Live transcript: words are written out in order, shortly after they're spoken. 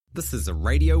This is a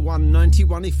Radio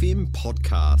 191 FM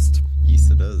podcast.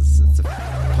 Yes, it is. It's a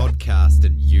podcast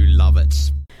and you love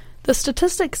it. The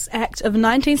Statistics Act of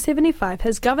 1975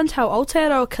 has governed how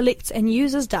Aotearoa collects and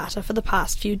uses data for the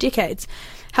past few decades.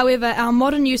 However, our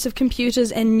modern use of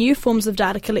computers and new forms of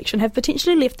data collection have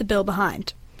potentially left the bill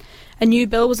behind. A new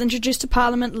bill was introduced to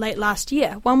Parliament late last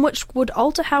year, one which would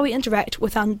alter how we interact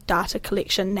with our data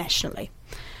collection nationally.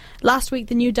 Last week,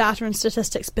 the new Data and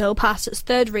Statistics Bill passed its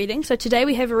third reading, so today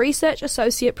we have Research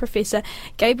Associate Professor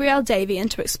Gabrielle Davie in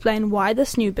to explain why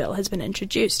this new bill has been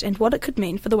introduced and what it could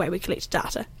mean for the way we collect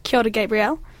data. Kia ora,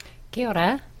 Gabrielle. Kia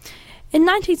ora. In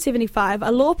 1975,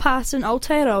 a law passed in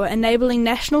Aotearoa enabling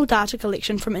national data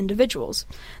collection from individuals.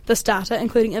 This data,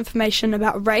 including information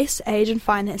about race, age and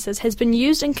finances, has been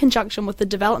used in conjunction with the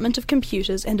development of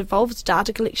computers and evolved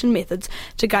data collection methods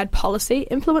to guide policy,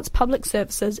 influence public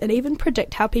services and even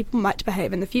predict how people might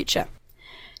behave in the future.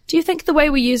 Do you think the way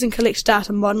we use and collect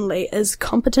data modernly is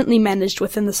competently managed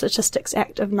within the Statistics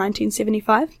Act of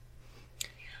 1975?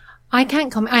 I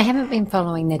can't comment. I haven't been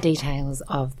following the details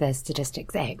of the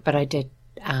Statistics Act, but I do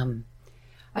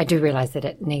realise that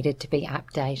it needed to be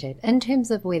updated. In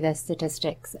terms of whether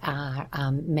statistics are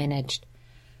managed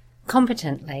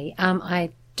competently,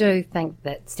 I do think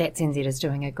that Stats NZ is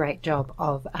doing a great job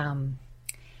of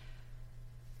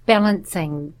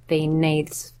balancing the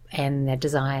needs and the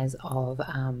desires of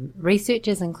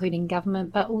researchers, including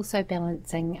government, but also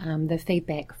balancing the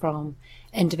feedback from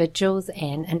individuals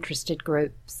and interested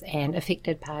groups and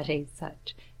affected parties.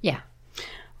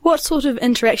 What sort of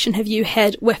interaction have you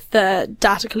had with the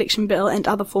data collection bill and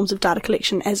other forms of data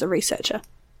collection as a researcher?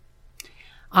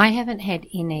 I haven't had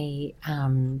any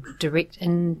direct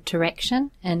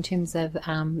interaction in terms of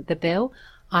the bill.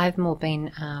 I'm more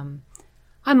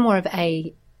of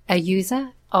a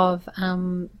user of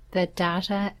the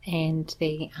data and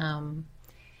the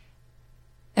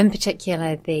in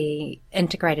particular the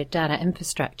integrated data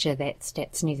infrastructure that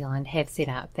Stats New Zealand have set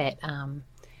up that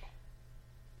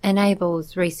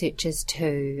enables researchers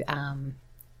to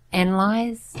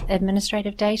analyse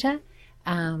administrative data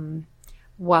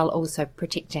while also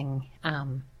protecting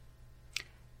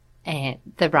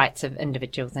the rights of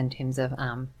individuals in terms of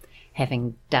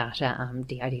having data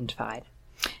de-identified.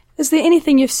 Is there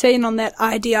anything you've seen on that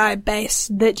IDI base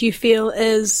that you feel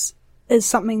is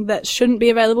something that shouldn't be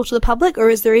available to the public, or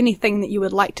is there anything that you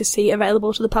would like to see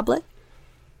available to the public?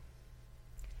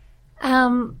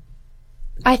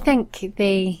 I think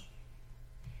the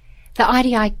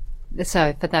IDI,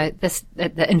 so for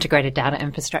the integrated data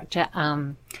infrastructure,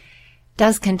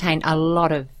 does contain a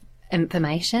lot of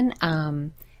information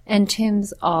in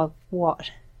terms of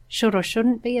what should or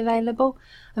shouldn't be available.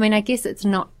 I mean, I guess it's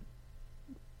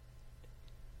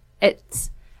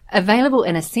available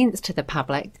in a sense to the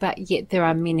public, but yet there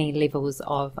are many levels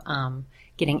of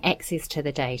getting access to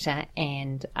the data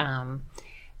and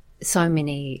so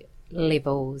many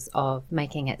levels of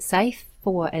making it safe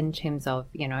in terms of,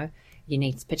 you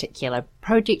need particular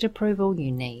project approval,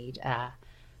 you need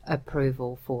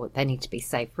approval they need to be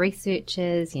safe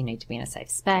researchers, you need to be in a safe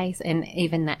space, and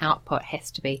even the output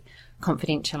has to be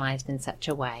confidentialised in such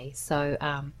a way. So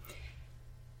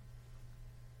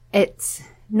it's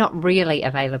not really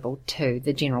available to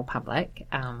the general public.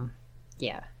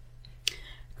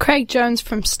 Craig Jones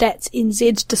from Stats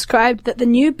NZ described that the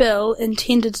new bill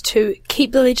intended to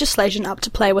keep the legislation up to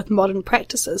play with modern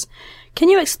practices. Can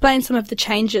you explain some of the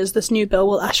changes this new bill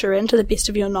will usher in to the best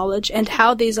of your knowledge and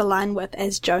how these align with,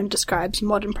 as Joan describes,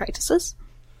 modern practices?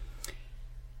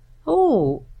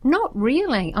 Oh, not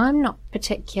really. I'm not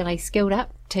particularly skilled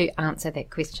up to answer that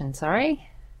question, sorry.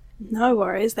 No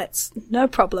worries, that's no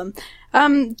problem.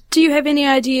 Do you have any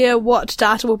idea what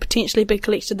data will potentially be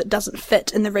collected that doesn't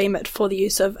fit in the remit for the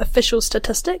use of official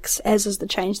statistics, as is the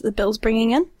change that the bill's bringing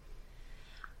in?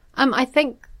 I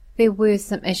think there were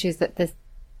some issues that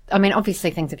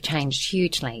obviously things have changed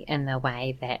hugely in the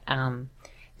way that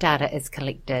data is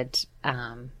collected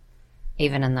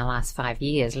even in the last 5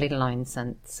 years, let alone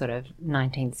since sort of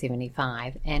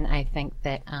 1975. And I think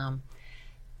that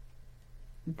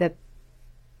the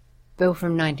bill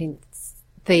from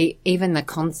even the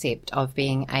concept of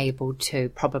being able to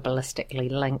probabilistically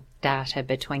link data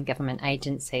between government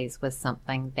agencies was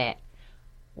something that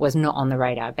was not on the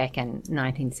radar back in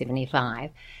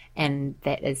 1975, and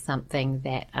that is something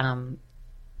that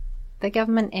the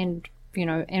government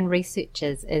and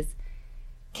researchers is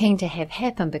keen to have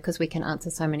happen, because we can answer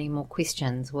so many more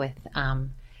questions with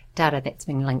data that's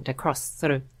been linked across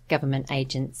sort of government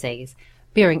agencies,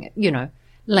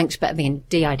 linked but then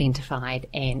de-identified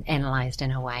and analysed in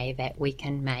a way that we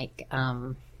can make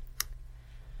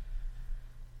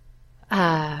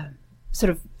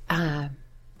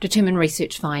determine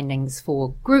research findings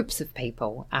for groups of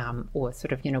people, or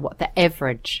sort of, what the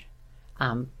average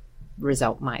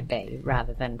result might be,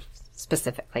 rather than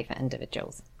specifically for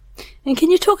individuals. And can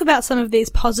you talk about some of these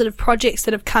positive projects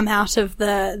that have come out of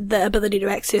the ability to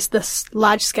access this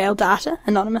large-scale data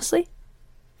anonymously?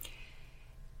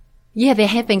 Yeah, there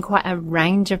have been quite a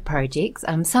range of projects,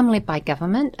 some led by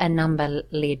government, a number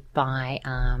led by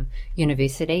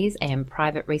universities and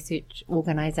private research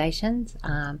organisations.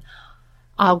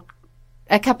 A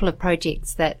couple of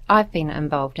projects that I've been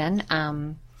involved in.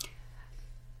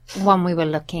 One, we were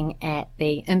looking at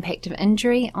the impact of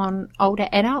injury on older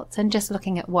adults and just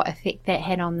looking at what effect that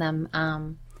had on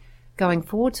them going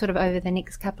forward, sort of over the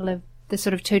next couple of the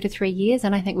sort of 2 to 3 years.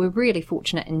 And I think we're really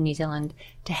fortunate in New Zealand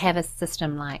to have a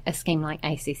scheme like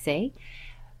ACC.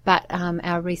 But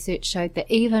our research showed that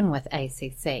even with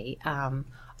ACC,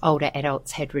 older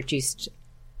adults had reduced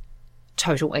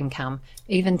total income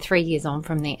even 3 years on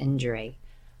from their injury.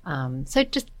 So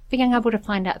just being able to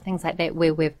find out things like that,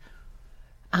 where we've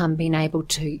been able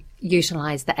to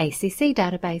utilise the ACC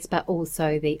database, but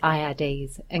also the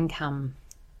IRD's income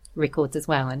records as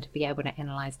well, and to be able to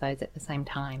analyse those at the same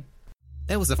time.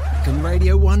 That was a fucking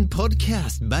Radio 1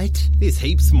 podcast, mate. There's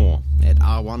heaps more at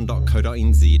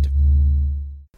r1.co.nz.